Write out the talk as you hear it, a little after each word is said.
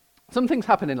Some things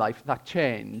happen in life that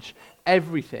change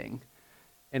everything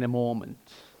in a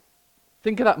moment.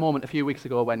 Think of that moment a few weeks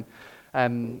ago when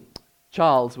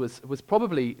Charles was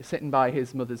probably sitting by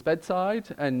his mother's bedside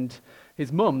and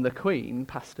his mum, the Queen,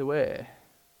 passed away.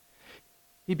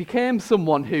 He became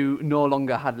someone who no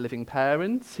longer had living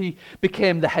parents. He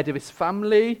became the head of his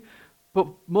family. But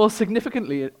most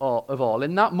significantly of all,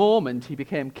 in that moment, he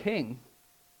became king.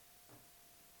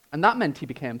 And that meant he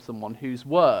became someone whose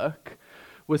work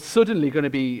was suddenly going to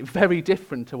be very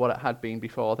different to what it had been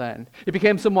before then. He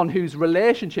became someone whose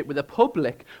relationship with the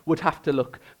public would have to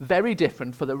look very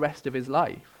different for the rest of his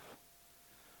life.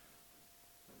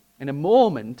 In a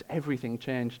moment, everything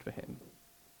changed for him.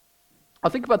 I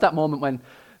think about that moment when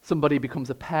somebody becomes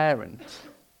a parent.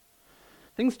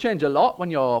 Things change a lot when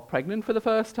you're pregnant for the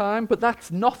first time, but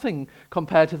that's nothing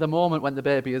compared to the moment when the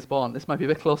baby is born. This might be a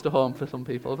bit close to home for some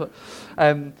people, but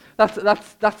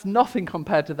that's nothing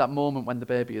compared to that moment when the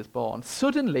baby is born.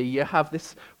 Suddenly, you have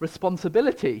this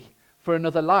responsibility for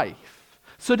another life.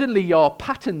 Suddenly, your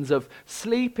patterns of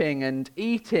sleeping and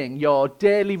eating, your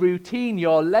daily routine,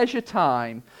 your leisure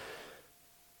time,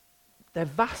 they're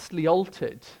vastly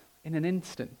altered in an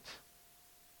instant.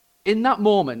 In that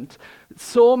moment,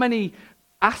 so many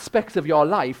aspects of your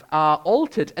life are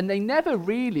altered and they never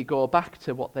really go back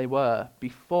to what they were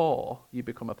before you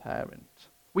become a parent.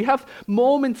 We have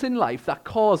moments in life that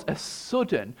cause a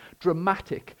sudden,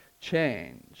 dramatic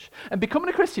change. And becoming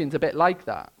a Christian is a bit like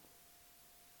that.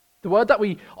 The word that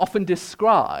we often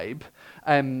describe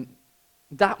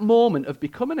that moment of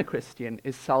becoming a Christian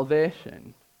is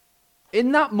salvation.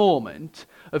 In that moment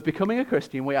of becoming a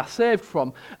Christian, we are saved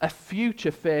from a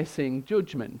future-facing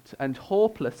judgment and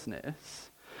hopelessness.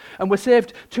 And we're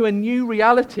saved to a new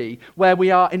reality where we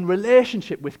are in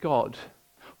relationship with God,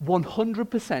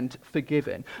 100%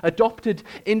 forgiven, adopted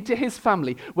into his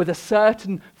family with a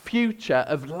certain future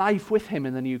of life with him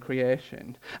in the new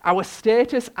creation. Our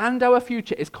status and our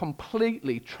future is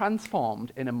completely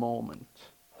transformed in a moment.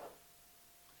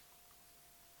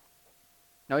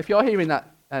 Now, if you're hearing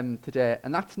that today,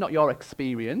 and that's not your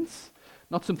experience,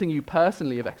 not something you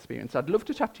personally have experienced, I'd love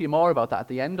to chat to you more about that at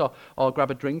the end, or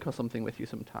grab a drink or something with you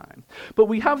sometime. But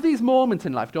we have these moments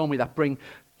in life, don't we, that bring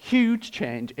huge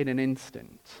change in an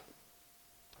instant.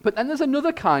 But then there's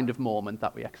another kind of moment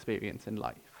that we experience in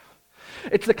life.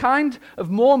 It's the kind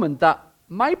of moment that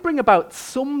might bring about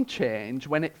some change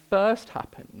when it first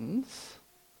happens,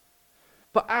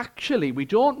 but actually we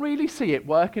don't really see it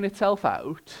working itself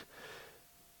out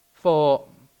for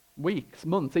weeks,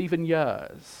 months, even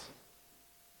years.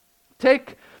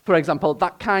 Take, for example,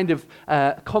 that kind of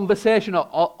conversation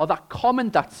or that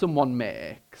comment that someone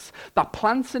makes that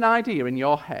plants an idea in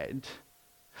your head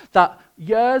that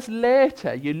years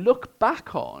later you look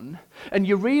back on and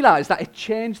you realize that it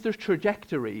changed the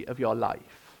trajectory of your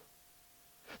life.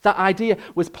 That idea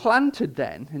was planted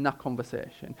then in that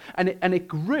conversation, and it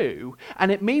grew,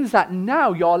 and it means that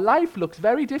now your life looks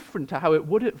very different to how it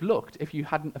would have looked if you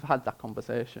hadn't have had that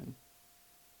conversation.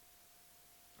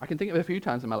 I can think of a few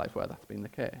times in my life where that's been the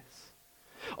case.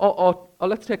 Or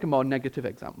let's take a more negative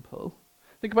example.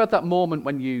 Think about that moment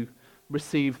when you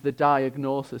received the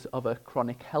diagnosis of a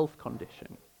chronic health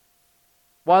condition.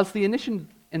 Whilst the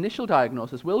initial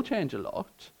diagnosis will change a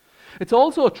lot, it's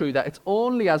also true that it's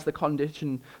only as the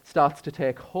condition starts to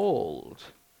take hold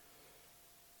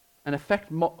and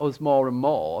affect us more and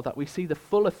more that we see the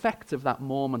full effects of that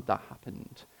moment that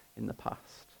happened in the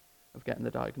past of getting the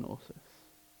diagnosis.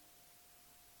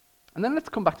 And then let's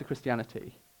come back to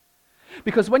Christianity.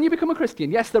 Because when you become a Christian,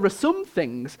 yes, there are some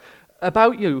things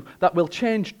about you that will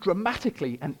change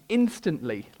dramatically and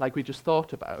instantly, like we just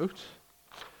thought about.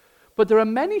 But there are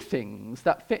many things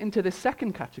that fit into this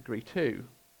second category too.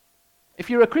 If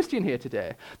you're a Christian here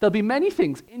today, there'll be many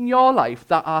things in your life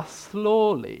that are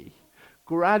slowly,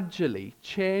 gradually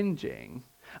changing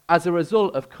as a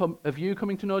result of you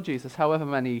coming to know Jesus, however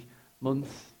many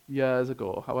months, years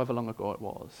ago, however long ago it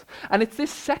was. And it's this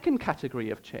second category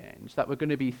of change that we're going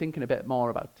to be thinking a bit more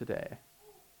about today.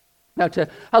 Now, to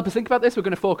help us think about this, we're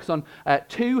going to focus on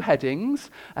two headings,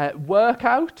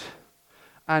 workout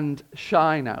and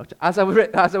shine out. As I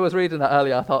was reading that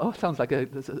earlier, I thought, it sounds like a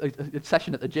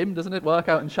session at the gym, doesn't it?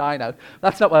 Workout and shine out.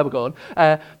 That's not where we're going.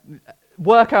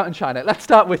 Workout and shine out. Let's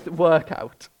start with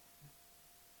workout.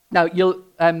 Now, you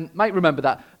might remember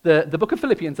that the book of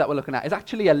Philippians that we're looking at is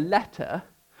actually a letter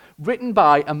written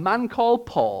by a man called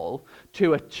Paul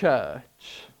to a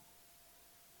church.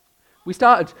 We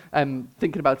started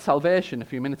thinking about salvation a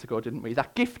few minutes ago, didn't we?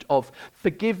 That gift of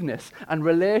forgiveness and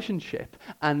relationship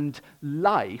and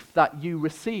life that you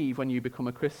receive when you become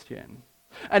a Christian.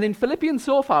 And in Philippians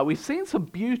so far, we've seen some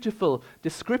beautiful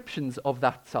descriptions of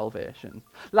that salvation.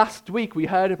 Last week we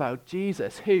heard about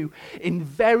Jesus, who, in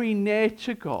very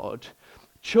nature God,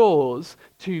 chose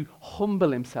to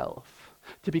humble himself,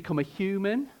 to become a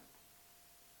human,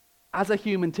 as a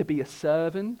human to be a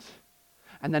servant,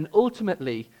 and then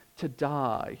ultimately to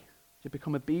die, to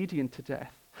become obedient to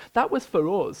death. That was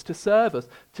for us, to serve us,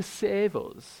 to save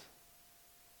us.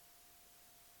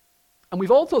 And we've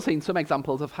also seen some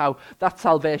examples of how that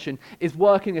salvation is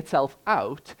working itself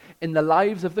out in the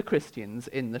lives of the Christians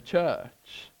in the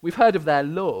church. We've heard of their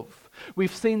love.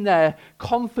 We've seen their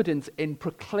confidence in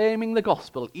proclaiming the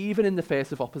gospel, even in the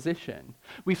face of opposition.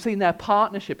 We've seen their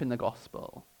partnership in the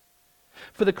gospel.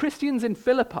 For the Christians in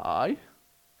Philippi,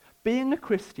 being a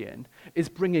Christian is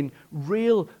bringing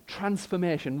real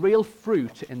transformation, real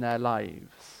fruit in their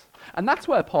lives. And that's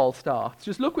where Paul starts.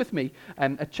 Just look with me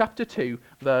at chapter 2,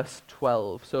 verse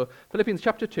 12. So Philippians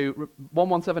chapter 2,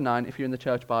 1179, if you're in the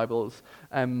church Bibles.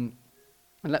 And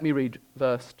let me read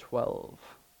verse 12.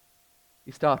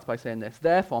 He starts by saying this: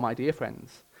 "Therefore, my dear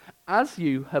friends, as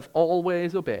you have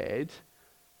always obeyed,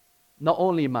 not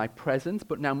only in my presence,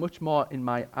 but now much more in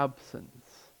my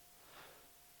absence."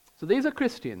 So these are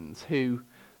Christians who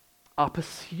are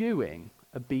pursuing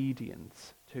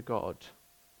obedience to God.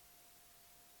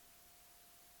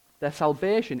 Their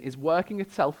salvation is working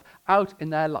itself out in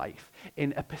their life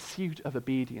in a pursuit of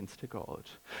obedience to God.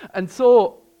 And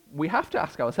so we have to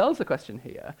ask ourselves the question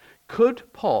here: could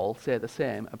Paul say the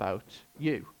same about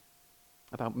you,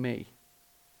 about me?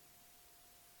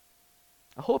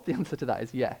 I hope the answer to that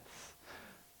is yes.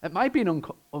 It might be an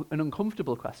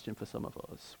uncomfortable question for some of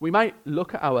us. We might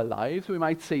look at our lives, we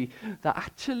might see that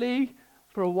actually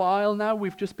for a while now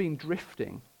we've just been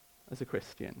drifting as a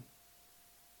Christian.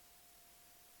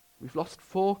 We've lost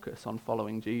focus on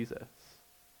following Jesus.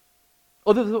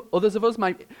 Others of us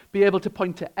might be able to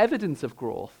point to evidence of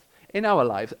growth in our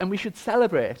lives, and we should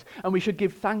celebrate and we should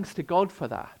give thanks to God for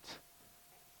that.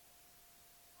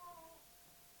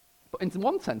 But in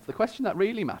one sense, the question that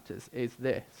really matters is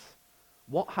this: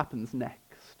 what happens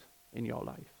next in your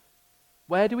life?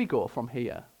 Where do we go from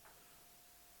here?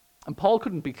 And Paul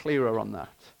couldn't be clearer on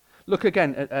that. Look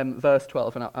again at verse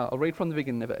 12, and I'll read from the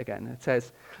beginning of it again. It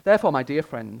says, "Therefore, my dear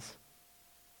friends,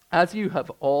 as you have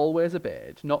always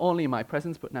obeyed, not only in my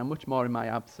presence, but now much more in my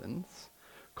absence,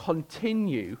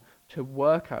 continue to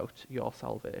work out your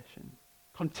salvation."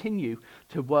 Continue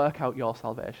to work out your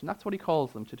salvation. That's what he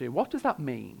calls them to do. What does that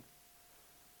mean?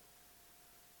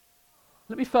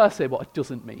 Let me first say what it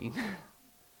doesn't mean.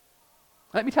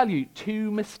 Let me tell you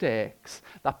two mistakes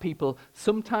that people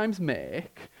sometimes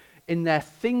make in their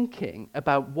thinking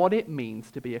about what it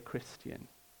means to be a Christian.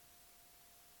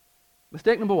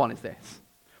 Mistake number one is this: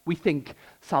 we think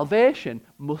salvation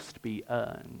must be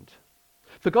earned.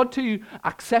 For God to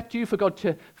accept you, for God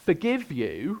to forgive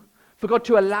you, for God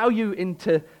to allow you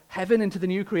into heaven, into the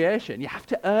new creation, you have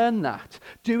to earn that.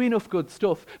 Do enough good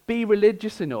stuff. Be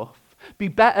religious enough. Be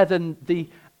better than the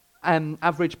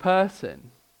average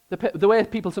person. The way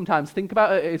people sometimes think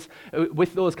about it is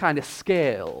with those kind of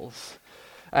scales.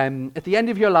 At the end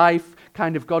of your life,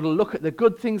 kind of God will look at the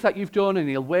good things that you've done and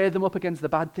he'll weigh them up against the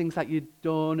bad things that you've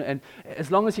done. And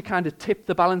as long as you kind of tip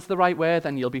the balance the right way,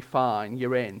 then you'll be fine.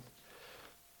 You're in.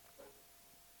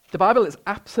 The Bible is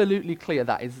absolutely clear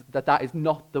that is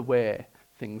not the way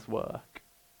things work.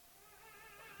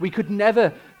 We could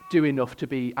never do enough to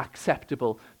be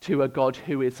acceptable to a God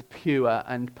who is pure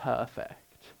and perfect.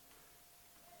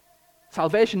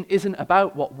 Salvation isn't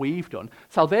about what we've done.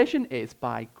 Salvation is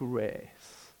by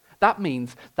grace. That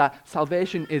means that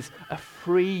salvation is a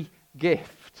free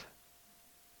gift.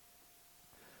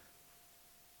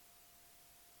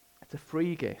 It's a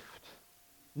free gift,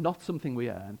 not something we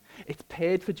earn. It's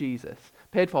paid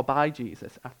for by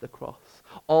Jesus at the cross.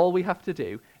 All we have to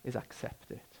do is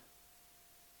accept it.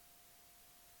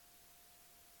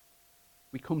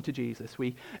 We come to Jesus.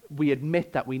 We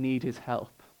admit that we need his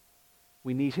help.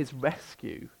 We need his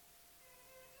rescue.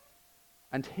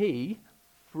 And he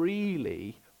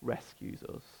freely rescues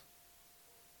us.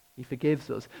 He forgives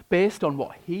us based on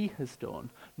what he has done,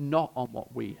 not on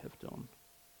what we have done.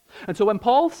 And so when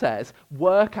Paul says,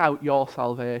 work out your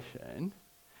salvation,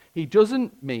 he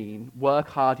doesn't mean work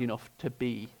hard enough to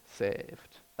be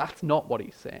saved. That's not what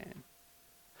he's saying.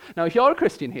 Now, if you're a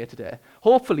Christian here today,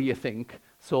 hopefully you think,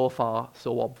 so far,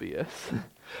 so obvious.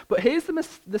 But here's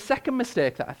the second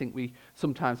mistake that I think we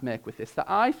sometimes make with this, that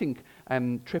I think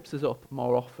trips us up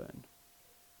more often.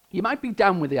 You might be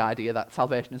down with the idea that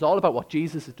salvation is all about what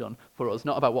Jesus has done for us,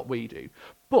 not about what we do.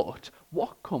 But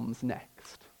what comes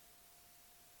next?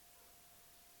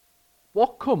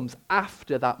 What comes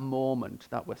after that moment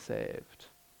that we're saved?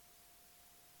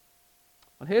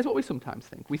 Well, here's what we sometimes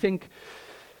think. We think,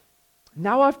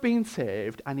 now I've been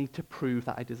saved, I need to prove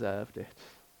that I deserved it.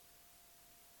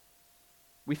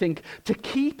 We think to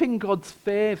keep in God's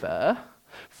favour,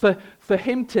 for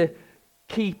him to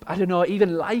keep, I don't know,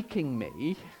 even liking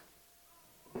me,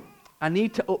 I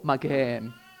need to up my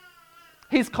game.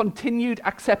 His continued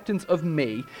acceptance of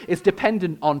me is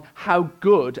dependent on how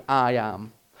good I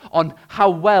am, on how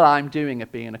well I'm doing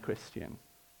at being a Christian.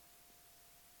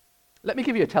 Let me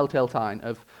give you a telltale sign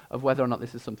of whether or not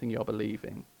this is something you're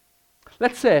believing.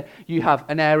 Let's say you have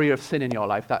an area of sin in your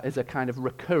life that is a kind of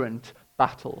recurrent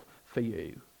battle for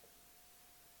you.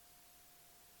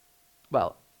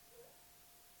 Well,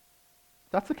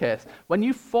 if that's the case, when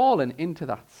you've fallen into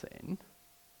that sin,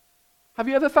 have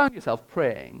you ever found yourself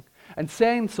praying and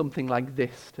saying something like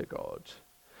this to God?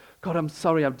 God, I'm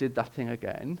sorry I did that thing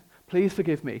again. Please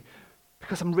forgive me,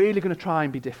 because I'm really going to try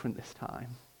and be different this time.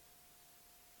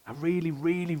 I really,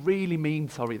 really, really mean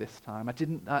sorry this time.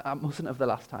 I mustn't have the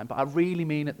last time, but I really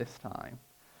mean it this time.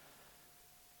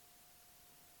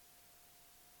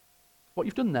 What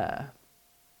you've done there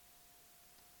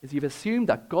is you've assumed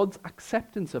that God's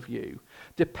acceptance of you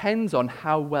depends on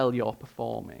how well you're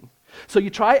performing. So you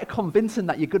try to convince him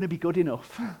that you're going to be good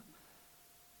enough.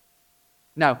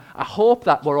 Now, I hope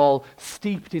that we're all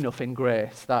steeped enough in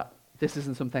grace that this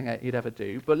isn't something that you'd ever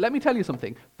do. But let me tell you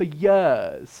something. For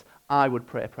years, I would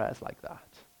pray prayers like that.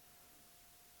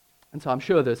 And so I'm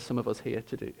sure there's some of us here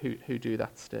who do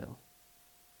that still.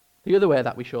 The other way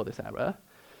that we show this error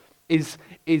is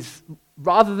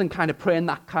rather than kind of praying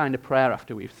that kind of prayer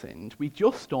after we've sinned, we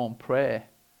just don't pray.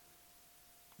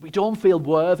 We don't feel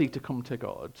worthy to come to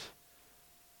God.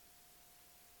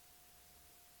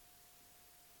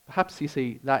 Perhaps you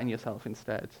see that in yourself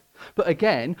instead. But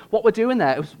again, what we're doing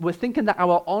there is we're thinking that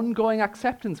our ongoing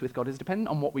acceptance with God is dependent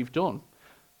on what we've done.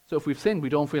 So if we've sinned, we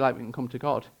don't feel like we can come to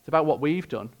God. It's about what we've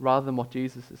done rather than what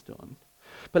Jesus has done.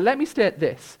 But let me state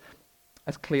this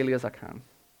as clearly as I can.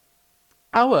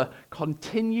 Our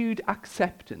continued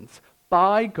acceptance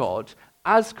by God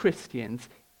as Christians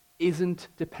isn't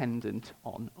dependent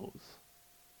on us.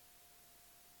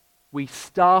 We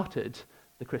started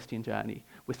the Christian journey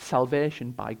with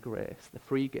salvation by grace, the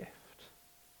free gift.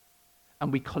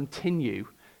 And we continue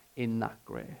in that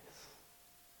grace.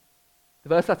 The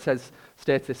verse that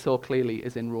states this so clearly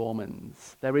is in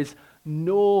Romans. There is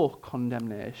no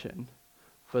condemnation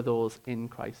for those in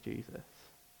Christ Jesus.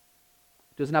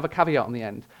 It doesn't have a caveat on the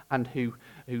end, and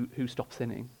who stop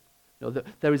sinning. No,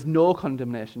 there is no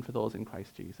condemnation for those in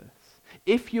Christ Jesus.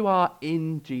 If you are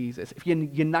in Jesus, if you're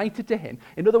united to him,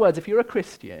 in other words, if you're a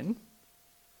Christian,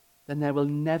 then there will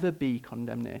never be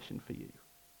condemnation for you.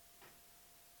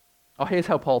 Oh, here's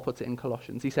how Paul puts it in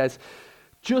Colossians. He says,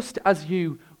 just as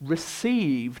you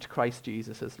received Christ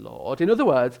Jesus as Lord, in other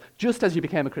words, just as you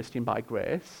became a Christian by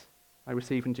grace, by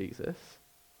receiving Jesus,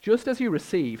 just as you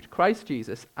received Christ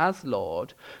Jesus as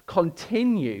Lord,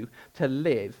 continue to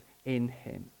live in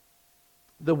him.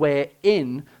 The way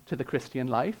in to the Christian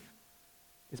life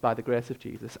is by the grace of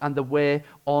Jesus, and the way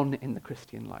on in the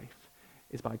Christian life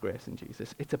is by grace in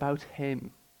Jesus. It's about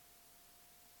him.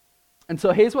 And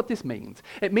so here's what this means.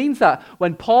 It means that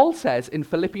when Paul says in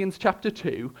Philippians chapter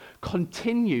 2,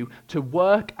 continue to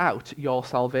work out your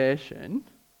salvation,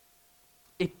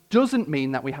 it doesn't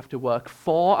mean that we have to work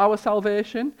for our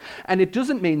salvation, and it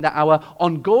doesn't mean that our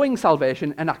ongoing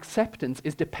salvation and acceptance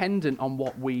is dependent on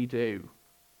what we do.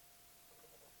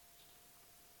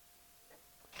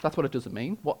 That's what it doesn't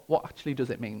mean. What actually does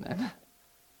it mean then?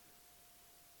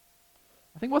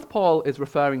 I think what Paul is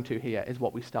referring to here is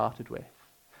what we started with.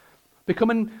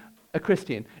 Becoming a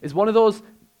Christian is one of those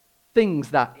things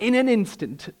that in an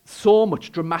instant so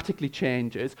much dramatically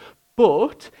changes,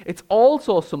 but it's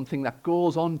also something that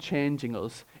goes on changing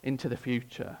us into the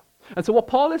future. And so what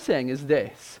Paul is saying is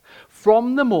this: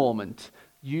 from the moment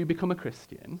you become a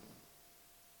Christian,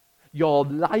 your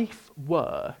life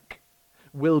work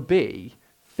will be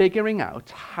figuring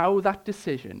out how that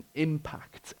decision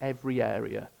impacts every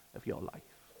area of your life.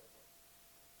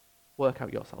 Work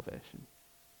out your salvation.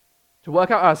 To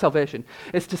work out our salvation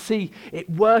is to see it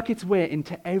work its way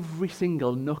into every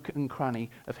single nook and cranny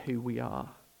of who we are.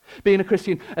 Being a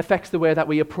Christian affects the way that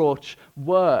we approach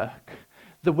work,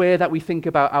 the way that we think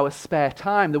about our spare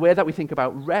time, the way that we think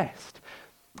about rest.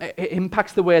 It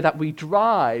impacts the way that we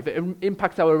drive. It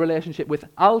impacts our relationship with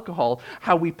alcohol,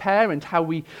 how we parent, how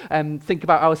we think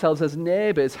about ourselves as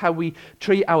neighbours, how we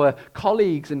treat our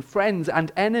colleagues and friends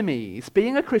and enemies.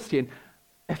 Being a Christian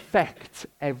affects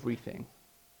everything.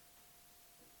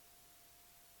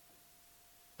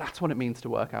 That's what it means to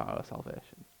work out our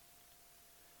salvation.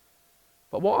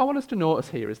 But what I want us to notice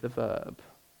here is the verb,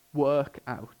 work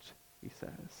out, he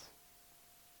says.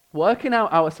 Working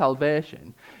out our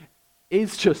salvation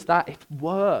is just that, it's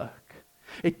work.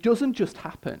 It doesn't just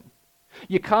happen.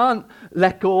 You can't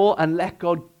let go and let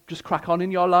God just crack on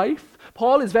in your life.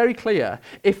 Paul is very clear.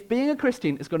 If being a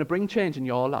Christian is going to bring change in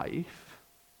your life,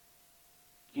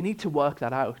 you need to work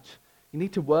that out. You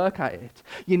need to work at it.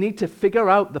 You need to figure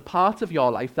out the parts of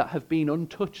your life that have been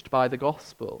untouched by the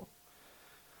gospel.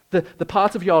 The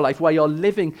part of your life where you're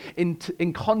living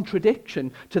in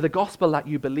contradiction to the gospel that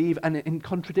you believe and in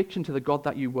contradiction to the God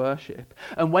that you worship.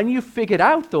 And when you've figured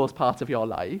out those parts of your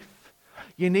life,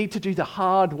 you need to do the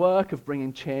hard work of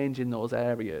bringing change in those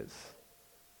areas.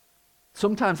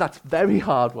 Sometimes that's very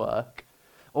hard work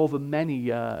over many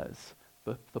years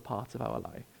for parts of our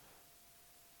life.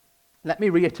 Let me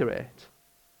reiterate.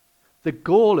 The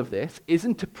goal of this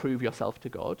isn't to prove yourself to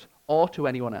God or to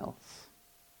anyone else.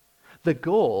 The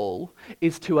goal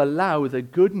is to allow the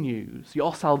good news,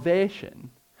 your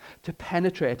salvation, to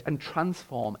penetrate and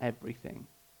transform everything.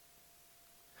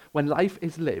 When life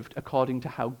is lived according to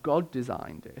how God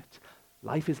designed it,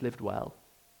 life is lived well.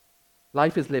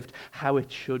 Life is lived how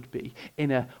it should be,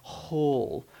 in a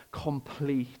whole,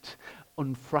 complete,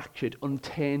 unfractured,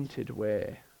 untainted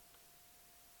way.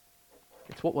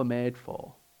 It's what we're made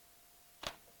for.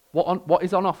 What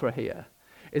is on offer here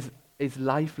is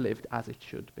life lived as it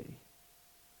should be.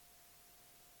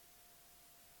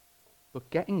 But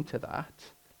getting to that,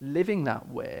 living that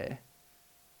way,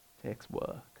 takes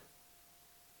work.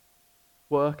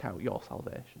 Work out your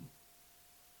salvation.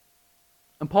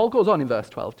 And Paul goes on in verse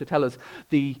 12 to tell us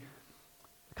the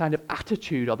kind of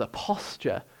attitude or the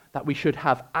posture that we should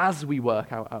have as we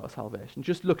work out our salvation.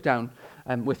 Just look down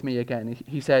with me again.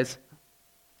 He says,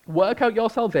 work out your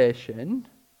salvation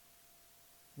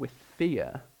with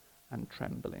fear and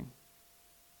trembling.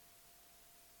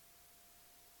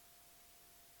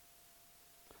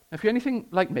 If you're anything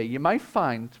like me, you might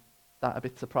find that a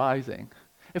bit surprising.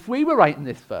 If we were writing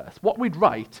this verse, what we'd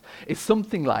write is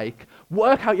something like,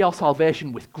 work out your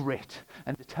salvation with grit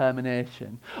and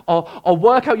determination. Or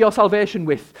work out your salvation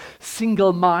with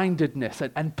single-mindedness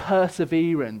and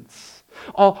perseverance.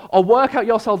 Or work out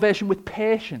your salvation with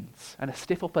patience and a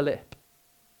stiff upper lip.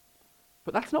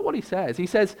 But that's not what he says. He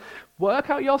says, work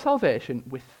out your salvation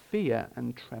with fear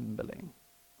and trembling.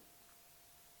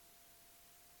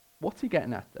 What's he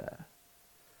getting at there?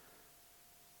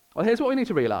 Well, here's what we need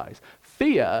to realize.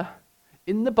 Fear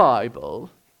in the Bible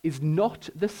is not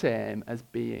the same as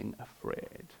being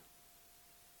afraid.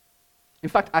 In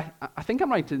fact, I think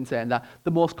I'm right in saying that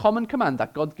the most common command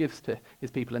that God gives to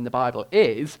his people in the Bible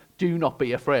is, do not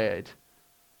be afraid.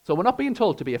 So we're not being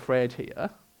told to be afraid here.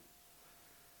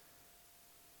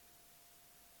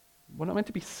 We're not meant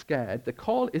to be scared. The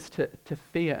call is to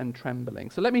fear and trembling.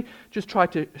 So let me just try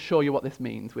to show you what this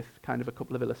means with kind of a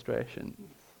couple of illustrations.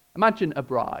 Imagine a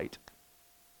bride.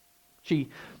 She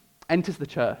enters the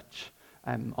church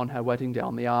on her wedding day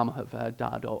on the arm of her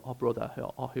dad or brother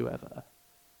or whoever.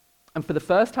 And for the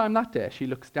first time that day, she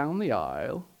looks down the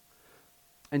aisle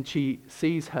and she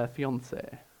sees her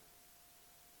fiancé.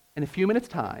 In a few minutes'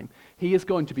 time, he is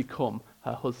going to become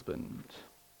her husband.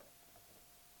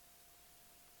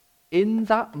 In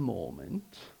that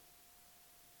moment,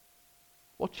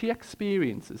 what she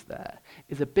experiences there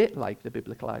is a bit like the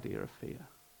biblical idea of fear.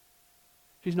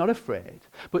 She's not afraid,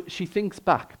 but she thinks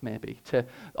back maybe to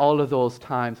all of those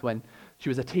times when she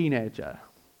was a teenager,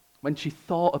 when she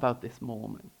thought about this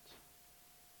moment.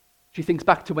 She thinks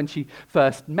back to when she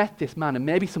first met this man and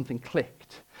maybe something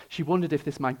clicked. She wondered if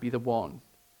this might be the one.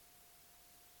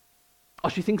 Or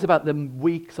she thinks about the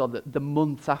weeks or the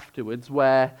months afterwards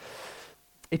where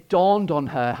it dawned on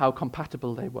her how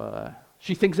compatible they were.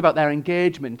 She thinks about their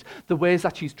engagement, the ways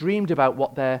that she's dreamed about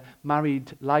what their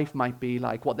married life might be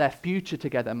like, what their future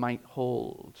together might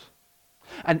hold.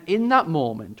 And in that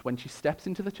moment, when she steps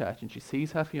into the church and she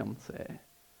sees her fiancé,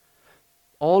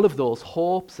 all of those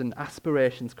hopes and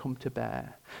aspirations come to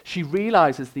bear. She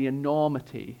realizes the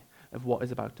enormity of what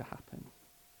is about to happen.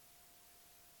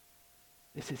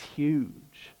 This is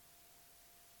huge.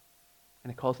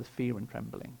 And it causes fear and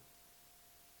trembling.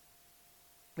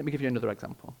 Let me give you another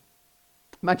example.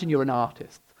 Imagine you're an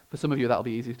artist. For some of you, that'll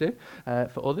be easy to do.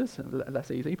 For others, less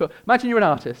easy. But imagine you're an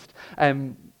artist.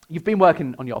 You've been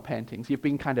working on your paintings. You've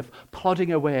been kind of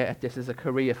plodding away at this as a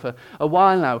career for a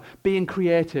while now, being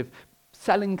creative,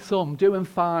 selling some, doing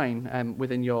fine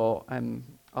within your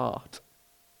art.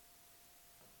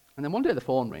 And then one day the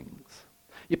phone rings.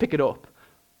 You pick it up.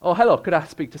 Oh, hello, could I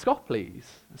speak to Scott, please?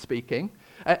 Speaking.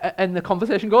 And the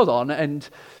conversation goes on, and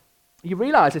you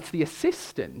realize it's the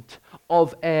assistant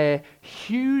of a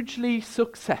hugely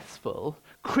successful,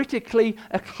 critically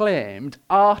acclaimed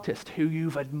artist who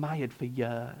you've admired for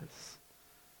years.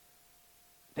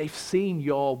 They've seen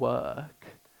your work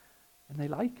and they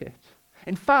like it.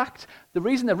 In fact, the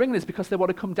reason they're ringing is because they want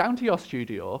to come down to your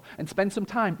studio and spend some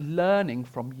time learning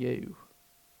from you.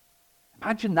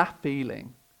 Imagine that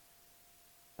feeling.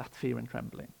 That's fear and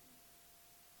trembling.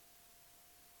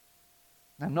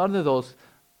 Now, none of those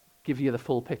give you the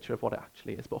full picture of what it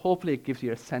actually is, but hopefully it gives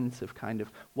you a sense of kind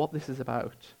of what this is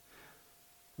about.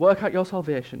 Work out your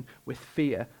salvation with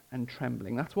fear and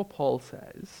trembling. That's what Paul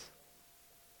says.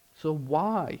 So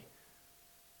why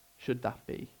should that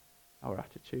be our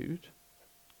attitude?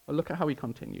 Well, look at how he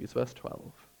continues, verse 12.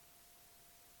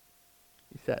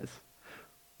 He says,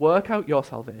 work out your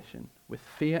salvation with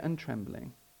fear and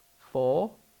trembling,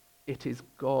 for it is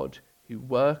God who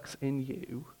works in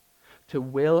you to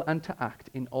will and to act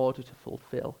in order to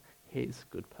fulfill his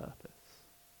good purpose.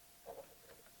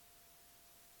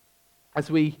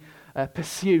 As we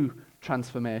pursue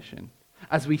transformation,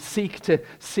 as we seek to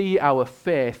see our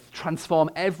faith transform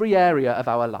every area of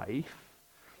our life,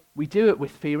 we do it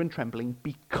with fear and trembling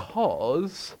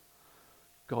because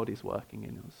God is working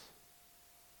in us.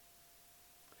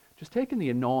 Just taking the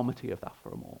enormity of that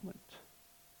for a moment.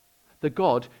 The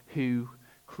God who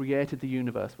created the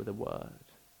universe with a word.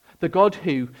 The God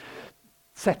who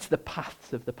sets the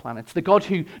paths of the planets. The God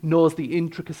who knows the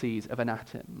intricacies of an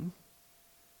atom.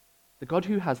 The God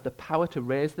who has the power to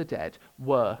raise the dead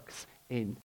works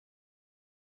in.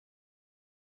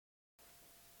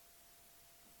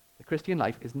 The Christian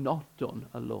life is not done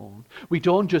alone. We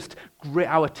don't just grit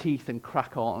our teeth and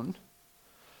crack on.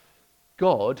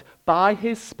 God, by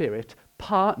his Spirit,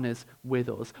 partners with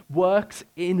us, works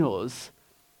in us,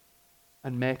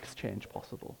 and makes change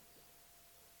possible.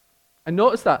 And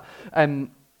notice that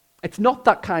it's not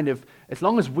that kind of, as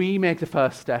long as we make the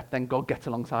first step, then God gets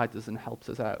alongside us and helps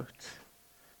us out.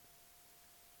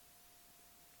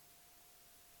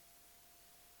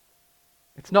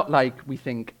 It's not like we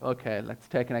think, okay, let's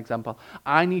take an example.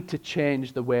 I need to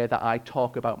change the way that I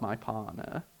talk about my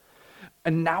partner.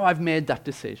 And now I've made that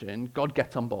decision, God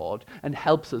gets on board and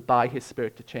helps us by his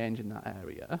Spirit to change in that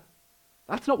area.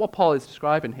 That's not what Paul is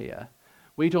describing here.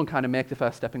 We don't kind of make the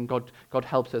first step and God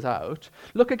helps us out.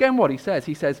 Look again what he says.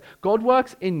 He says, God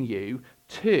works in you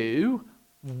to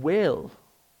will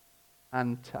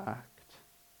and to act.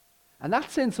 And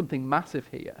that's saying something massive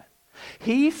here.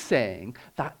 He's saying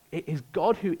that it is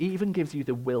God who even gives you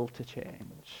the will to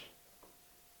change.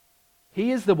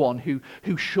 He is the one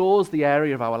who shows the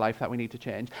area of our life that we need to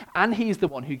change. And he's the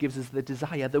one who gives us the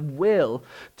desire, the will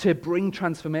to bring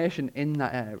transformation in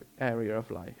that area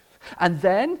of life. And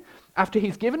then, after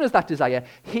he's given us that desire,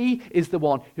 he is the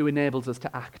one who enables us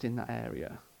to act in that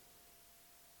area.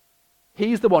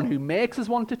 He's the one who makes us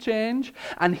want to change,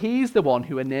 and he's the one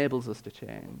who enables us to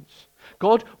change.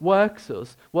 God works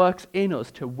in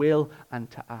us to will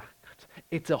and to act.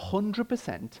 It's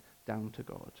 100% down to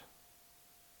God.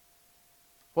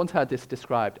 Once heard this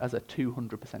described as a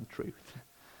 200% truth.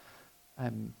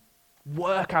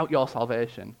 Work out your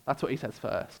salvation. That's what he says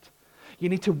first. You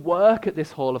need to work at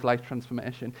this whole of life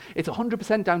transformation. It's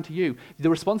 100% down to you. The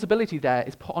responsibility there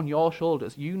is put on your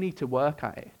shoulders. You need to work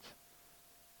at it.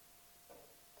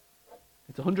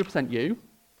 It's 100% you,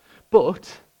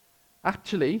 but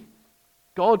actually,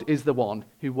 God is the one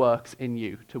who works in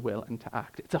you to will and to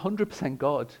act. It's 100%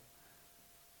 God.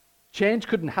 Change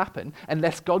couldn't happen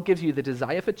unless God gives you the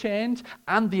desire for change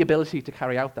and the ability to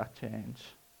carry out that change.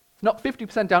 It's not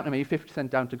 50% down to me, 50%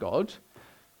 down to God.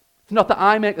 It's not that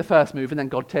I make the first move and then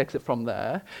God takes it from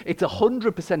there. It's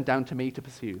 100% down to me to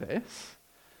pursue this.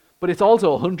 But it's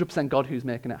also 100% God who's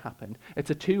making it happen. It's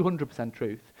a 200%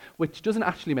 truth, which doesn't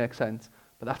actually make sense,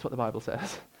 but that's what the Bible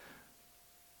says.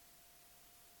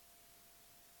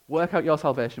 Work out your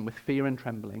salvation with fear and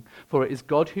trembling, for it is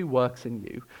God who works in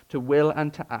you to will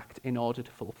and to act in order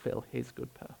to fulfill his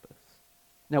good purpose.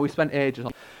 Now, we spent ages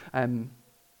on,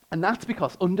 and that's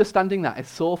because understanding that is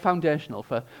so foundational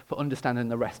for understanding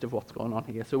the rest of what's going on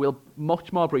here. So we'll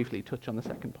much more briefly touch on the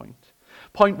second point.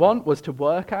 Point one was to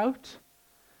work out.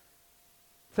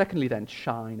 Secondly, then,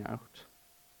 shine out.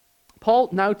 Paul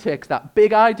now takes that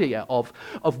big idea of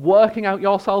working out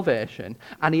your salvation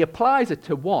and he applies it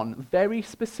to one very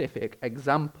specific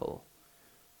example,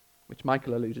 which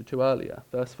Michael alluded to earlier,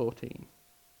 verse 14.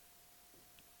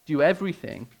 Do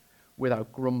everything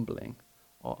without grumbling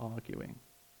or arguing.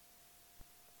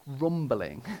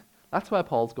 Grumbling. That's where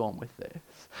Paul's going with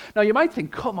this. Now you might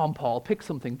think, come on Paul, pick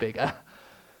something bigger.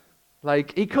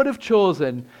 Like he could have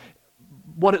chosen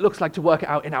what it looks like to work it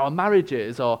out in our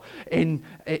marriages or in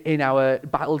our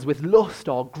battles with lust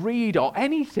or greed or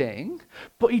anything.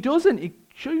 But he doesn't. He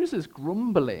chooses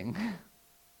grumbling.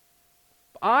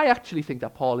 I actually think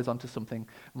that Paul is onto something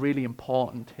really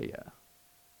important here.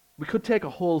 We could take a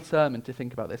whole sermon to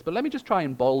think about this, but let me just try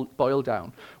and boil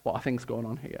down what I think's going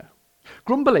on here.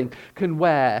 Grumbling can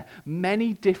wear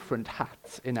many different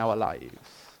hats in our lives.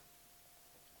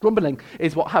 Grumbling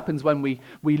is what happens when we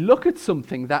look at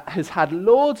something that has had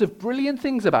loads of brilliant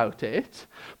things about it,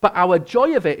 but our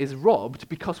joy of it is robbed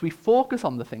because we focus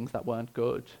on the things that weren't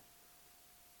good.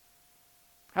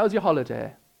 How was your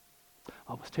holiday?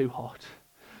 Oh, it was too hot.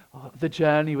 Oh, the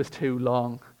journey was too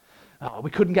long. Oh, we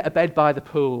couldn't get a bed by the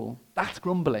pool. That's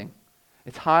grumbling.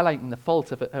 It's highlighting the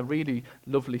faults of a really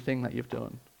lovely thing that you've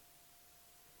done.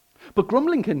 But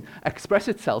grumbling can express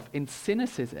itself in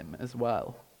cynicism as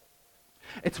well.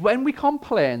 It's when we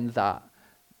complain that,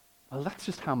 well, that's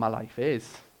just how my life is.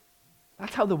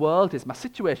 That's how the world is. My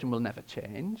situation will never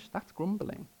change. That's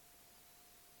grumbling.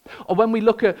 Or when we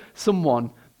look at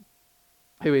someone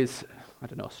who is,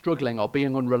 struggling or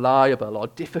being unreliable or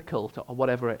difficult or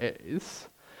whatever it is,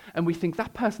 and we think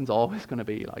that person's always going to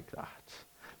be like that.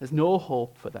 There's no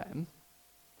hope for them,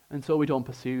 and so we don't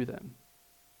pursue them.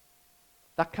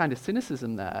 That kind of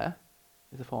cynicism there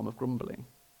is a form of grumbling.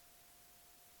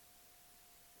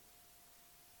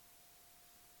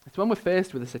 It's when we're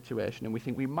faced with a situation and we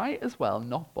think we might as well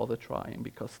not bother trying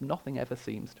because nothing ever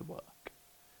seems to work.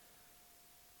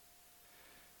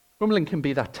 Grumbling can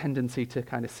be that tendency to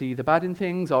kind of see the bad in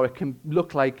things, or it can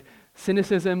look like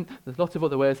cynicism. There's lots of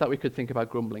other ways that we could think about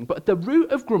grumbling. But at the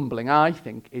root of grumbling, I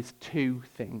think, is two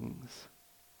things: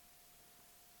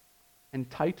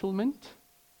 entitlement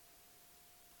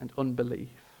and unbelief.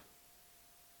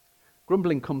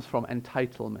 Grumbling comes from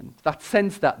entitlement, that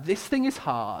sense that this thing is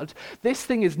hard, this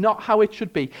thing is not how it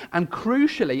should be, and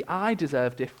crucially, I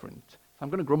deserve different. So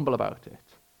I'm going to grumble about it.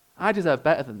 I deserve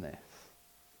better than this.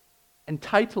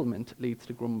 Entitlement leads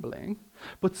to grumbling,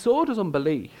 but so does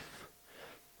unbelief.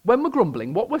 When we're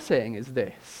grumbling, what we're saying is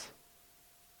this.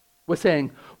 We're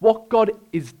saying what God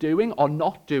is doing or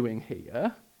not doing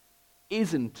here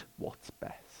isn't what's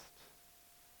best.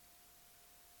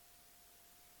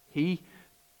 He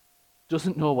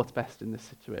doesn't know what's best in this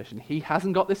situation. He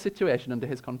hasn't got this situation under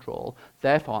his control,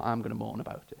 therefore I'm going to moan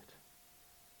about it.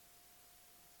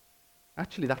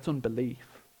 Actually, that's unbelief.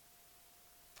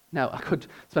 Now, I could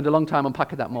spend a long time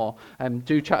unpacking that more.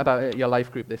 Do chat about it at your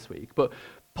life group this week. But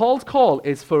Paul's call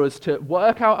is for us to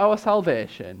work out our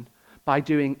salvation by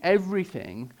doing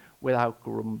everything without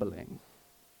grumbling.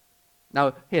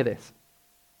 Now, hear this.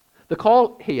 The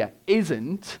call here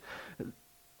isn't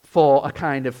for a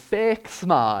kind of fake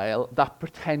smile that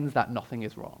pretends that nothing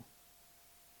is wrong.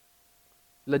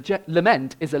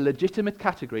 Lament is a legitimate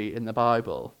category in the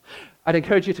Bible. I'd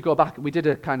encourage you to go back. We did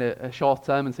a short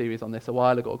sermon series on this a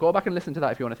while ago. Go back and listen to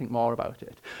that if you want to think more about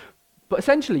it. But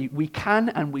essentially, we can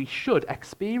and we should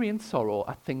experience sorrow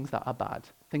at things that are bad,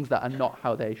 things that are not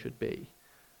how they should be.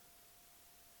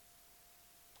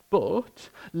 But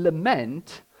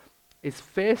lament is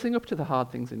facing up to the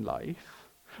hard things in life,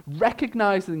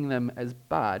 recognizing them as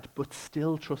bad, but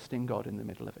still trusting God in the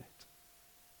middle of it.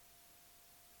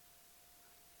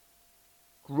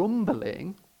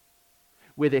 Grumbling,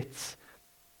 with its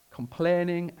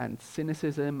complaining and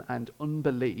cynicism and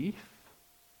unbelief,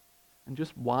 and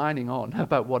just whining on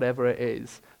about whatever it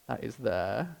is that is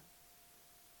there,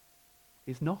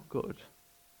 is not good.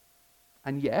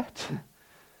 And yet,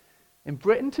 in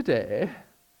Britain today,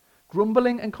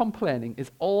 grumbling and complaining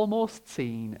is almost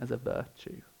seen as a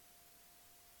virtue.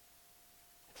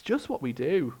 It's just what we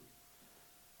do.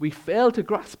 We fail to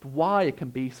grasp why it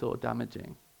can be so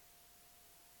damaging.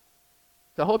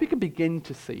 So I hope you can begin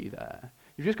to see there.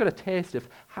 You've just got a taste of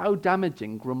how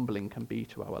damaging grumbling can be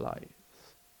to our lives.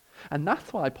 And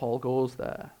that's why Paul goes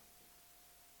there.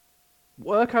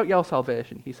 Work out your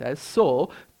salvation, he says,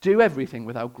 so do everything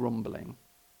without grumbling.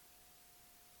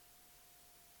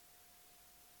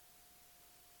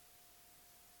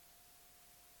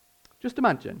 Just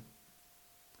imagine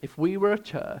if we were a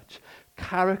church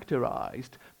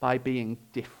characterized by being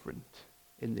different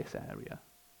in this area,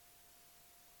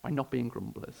 by not being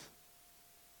grumblers.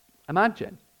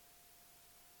 Imagine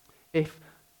if,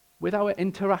 with our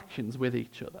interactions with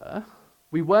each other,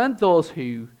 we weren't those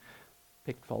who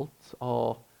picked faults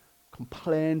or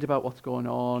complained about what's going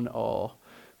on or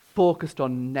focused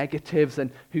on negatives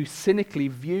and who cynically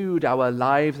viewed our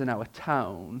lives and our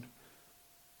town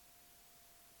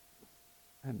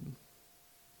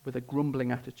with a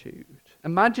grumbling attitude.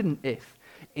 Imagine if,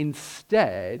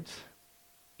 instead,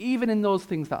 even in those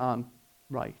things that aren't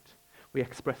right, We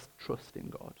expressed trust in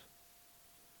God.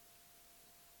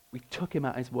 We took him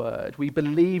at his word. We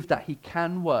believe that he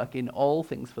can work in all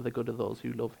things for the good of those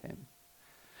who love him.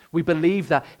 We believe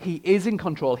that he is in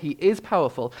control, he is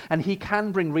powerful, and he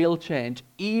can bring real change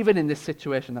even in this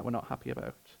situation that we're not happy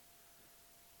about.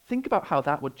 Think about how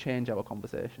that would change our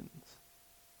conversations.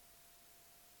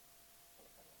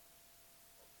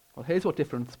 Well, here's what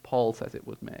difference Paul says it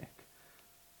would make.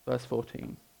 Verse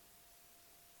 14.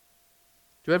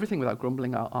 Do everything without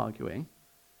grumbling or arguing,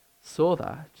 so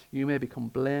that you may become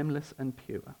blameless and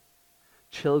pure,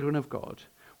 children of God,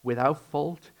 without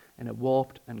fault in a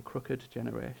warped and crooked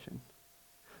generation.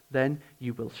 Then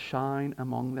you will shine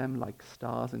among them like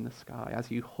stars in the sky as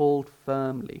you hold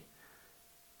firmly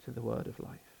to the word of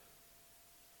life.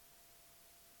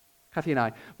 Kathy and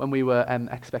I, when we were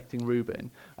expecting Reuben,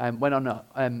 went on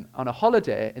a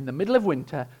holiday in the middle of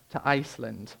winter to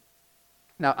Iceland.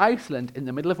 Now, Iceland in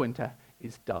the middle of winter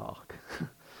is dark.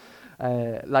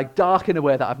 Like dark in a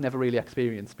way that I've never really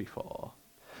experienced before.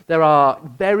 There are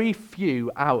very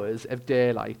few hours of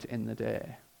daylight in the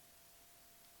day.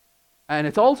 And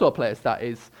it's also a place that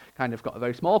is kind of got a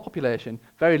very small population,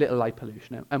 very little light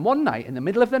pollution. And one night, in the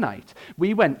middle of the night,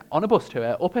 we went on a bus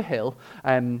tour up a hill,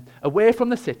 away from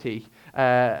the city,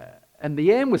 and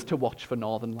the aim was to watch for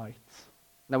northern lights.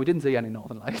 Now, we didn't see any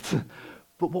northern lights,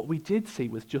 but what we did see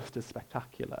was just as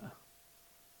spectacular.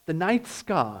 The night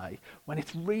sky, when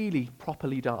it's really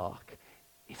properly dark,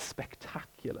 is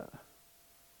spectacular.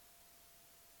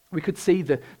 We could see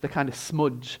the kind of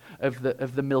smudge of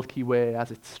the Milky Way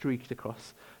as it streaked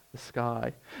across the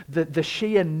sky. The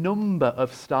sheer number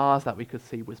of stars that we could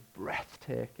see was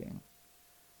breathtaking.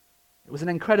 It was an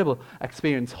incredible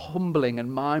experience, humbling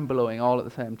and mind-blowing all at the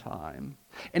same time.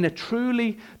 In a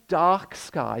truly dark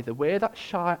sky, the way that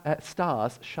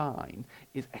stars shine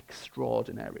is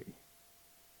extraordinary.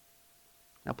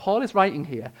 Now, Paul is writing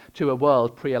here to a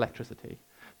world pre-electricity,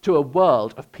 to a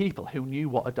world of people who knew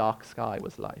what a dark sky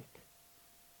was like,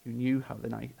 who knew how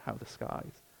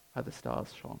the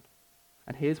stars shone.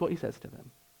 And here's what he says to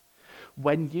them.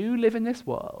 When you live in this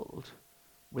world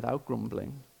without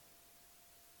grumbling,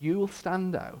 you will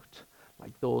stand out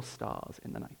like those stars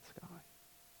in the night sky.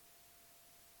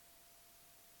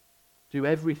 Do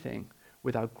everything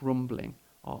without grumbling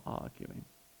or arguing.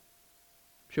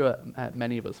 I'm sure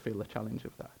many of us feel the challenge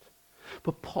of that.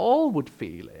 But Paul would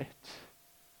feel it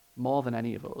more than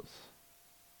any of us.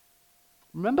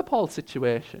 Remember Paul's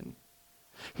situation.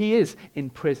 He is in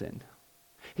prison.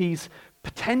 He's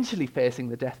potentially facing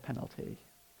the death penalty.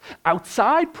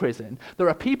 Outside prison, there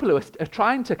are people who are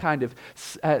trying to kind of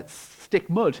stick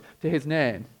mud to his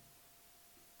name.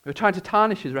 Who are trying to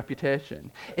tarnish his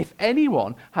reputation. If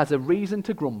anyone has a reason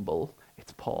to grumble,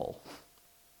 it's Paul.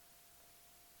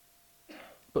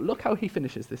 But look how he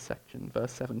finishes this section,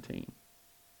 verse 17.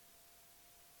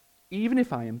 Even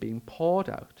if I am being poured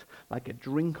out like a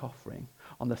drink offering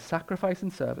on the sacrifice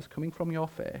and service coming from your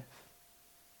faith,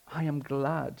 I am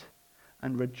glad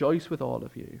and rejoice with all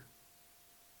of you.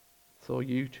 So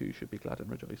you too should be glad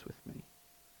and rejoice with me.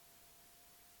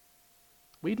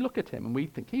 We'd look at him and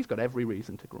we'd think he's got every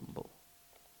reason to grumble.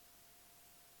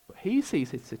 But he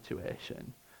sees his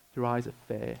situation through eyes of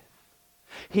faith.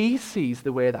 He sees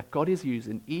the way that God is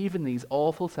using even these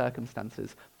awful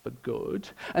circumstances for good.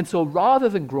 And so rather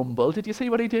than grumble, did you see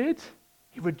what he did?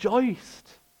 He rejoiced.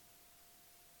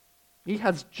 He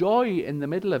has joy in the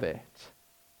middle of it.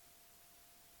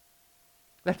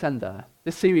 Let's end there.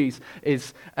 This series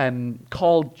is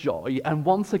called Joy, and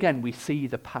once again we see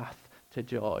the path to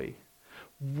joy.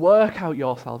 Work out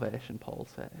your salvation, Paul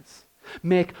says.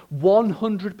 Make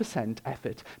 100%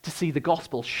 effort to see the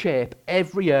gospel shape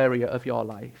every area of your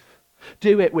life.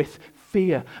 Do it with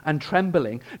fear and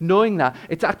trembling, knowing that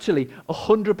it's actually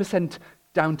 100%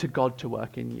 down to God to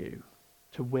work in you,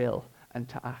 to will and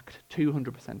to act.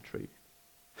 200% truth.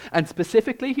 And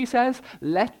specifically, he says,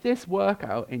 let this work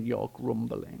out in your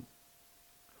grumbling.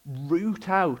 Root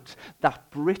out that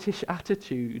British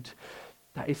attitude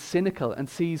that is cynical and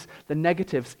sees the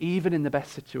negatives even in the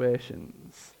best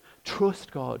situations.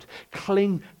 Trust God.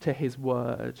 Cling to his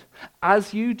word.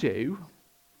 As you do,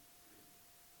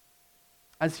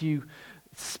 as you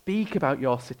speak about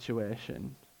your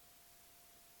situation,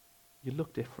 you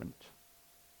look different.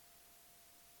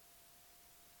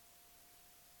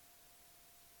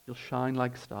 You'll shine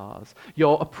like stars.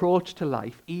 Your approach to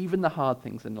life, even the hard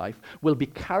things in life, will be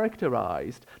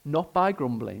characterized not by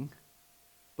grumbling,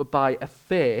 but by a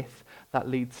faith that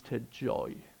leads to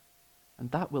joy. And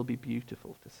that will be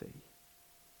beautiful to see.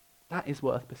 That is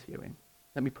worth pursuing.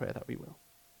 Let me pray that we will.